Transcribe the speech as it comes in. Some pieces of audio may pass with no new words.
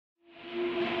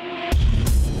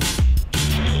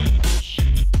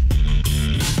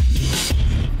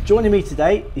Joining me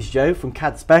today is Joe from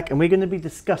Cadspec, and we're going to be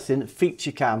discussing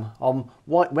FeatureCAM on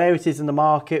where it is in the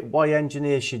market, why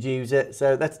engineers should use it.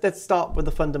 So let's start with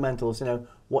the fundamentals.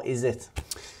 What is it?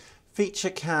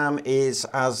 FeatureCAM is,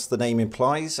 as the name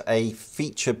implies, a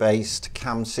feature-based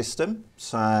CAM system.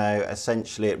 So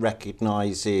essentially it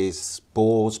recognises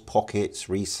bores, pockets,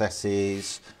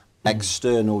 recesses,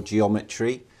 external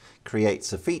geometry,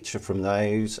 creates a feature from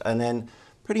those, and then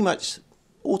pretty much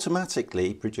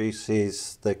automatically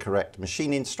produces the correct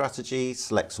machining strategy,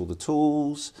 selects all the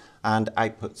tools, and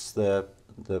outputs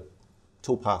the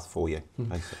toolpath for you,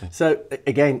 basically. So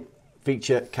again,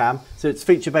 FeatureCAM. So it's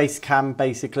feature-based CAM,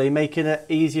 basically, making it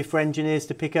easier for engineers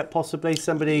to pick up, possibly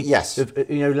somebody, yes, with,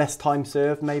 less time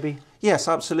served, maybe. Yes,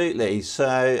 absolutely.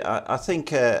 So I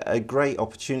think a great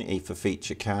opportunity for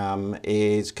FeatureCAM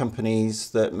is companies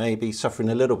that may be suffering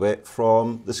a little bit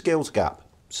from the skills gap.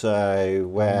 So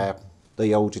where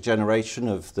the older generation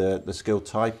of the skill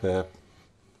type are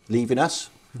leaving us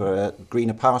for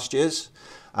greener pastures,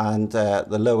 and the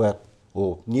lower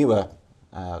or newer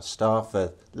staff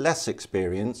are less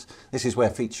experienced. This is where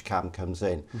FeatureCAM comes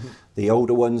in. The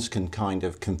older ones can kind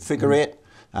of configure it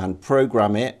and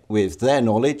program it with their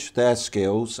knowledge, their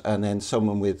skills, and then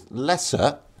someone with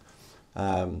lesser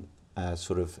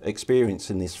sort of experience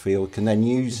in this field can then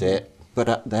use it, but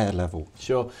at their level.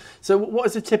 Sure. So what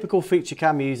is a typical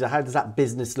FeatureCAM user? How does that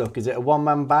business look? Is it a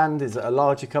one-man band? Is it a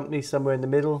larger company somewhere in the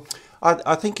middle?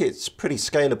 I think it's pretty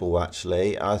scalable,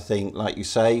 actually. I think, like you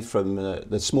say, from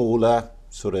the smaller,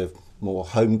 sort of more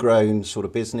homegrown sort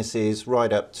of businesses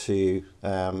right up to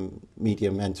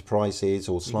medium enterprises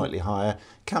or slightly higher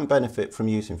can benefit from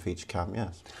using FeatureCAM,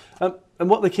 yes. And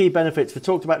what are the key benefits? We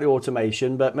talked about the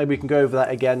automation, but maybe we can go over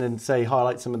that again and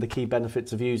highlight some of the key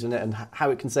benefits of using it and how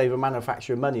it can save a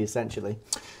manufacturer money, essentially.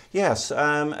 Yes,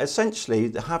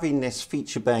 essentially having this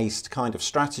feature-based kind of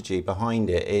strategy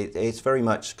behind it, it's very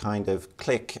much kind of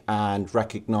click and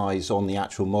recognise on the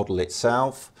actual model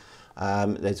itself.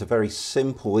 There's a very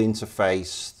simple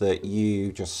interface that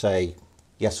you just say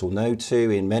yes or no to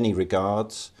in many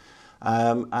regards.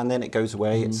 And then it goes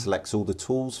away, it selects all the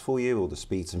tools for you, all the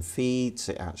speeds and feeds,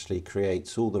 it actually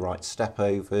creates all the right step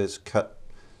overs,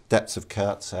 depths of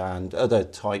cut, and other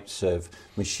types of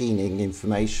machining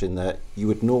information that you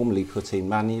would normally put in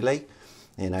manually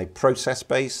in a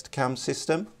process-based CAM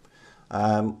system.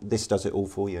 This does it all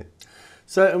for you.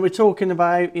 So, and we're talking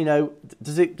about,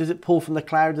 does it pull from the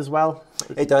cloud as well?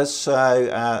 It does. So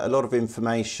a lot of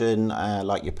information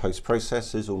like your post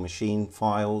processors or machine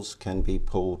files can be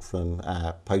pulled from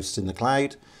posts in the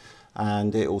cloud,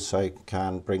 and it also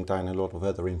can bring down a lot of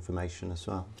other information as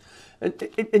well.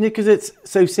 And because it's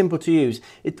so simple to use,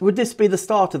 would this be the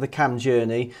start of the CAM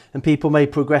journey and people may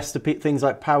progress to things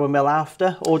like Power Mill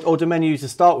after, or do many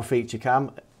users start with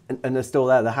FeatureCAM and they're still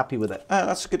there, they're happy with it?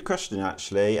 That's a good question,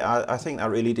 actually. I think that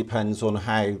really depends on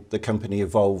how the company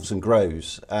evolves and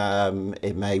grows.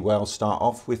 It may well start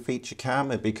off with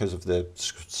FeatureCAM because of the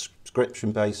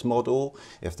subscription-based model.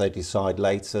 If they decide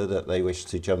later that they wish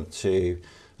to jump to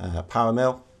Power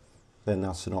Mill, then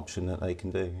that's an option that they can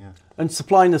do, yeah. And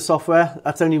supplying the software,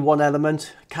 that's only one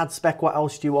element. Cadspec, what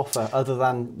else do you offer other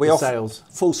than the sales?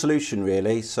 Full solution,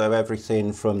 really. So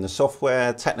everything from the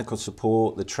software, technical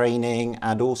support, the training,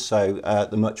 and also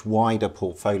the much wider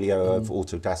portfolio of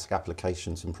Autodesk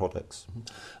applications and products.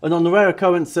 And on the rare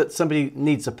occurrence that somebody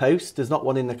needs a post, there's not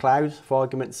one in the cloud, for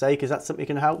argument's sake, is that something you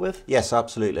can help with? Yes,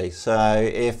 absolutely. So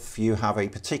if you have a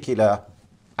particular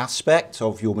aspect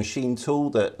of your machine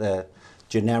tool that the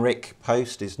generic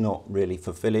post is not really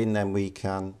fulfilling, then we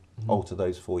can alter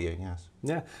those for you, yes.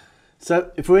 Yeah.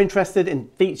 So if we're interested in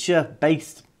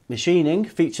feature-based machining,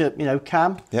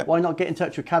 CAM, why not get in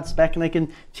touch with Cadspec and they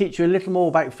can teach you a little more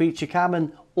about FeatureCAM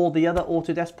and all the other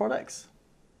Autodesk products?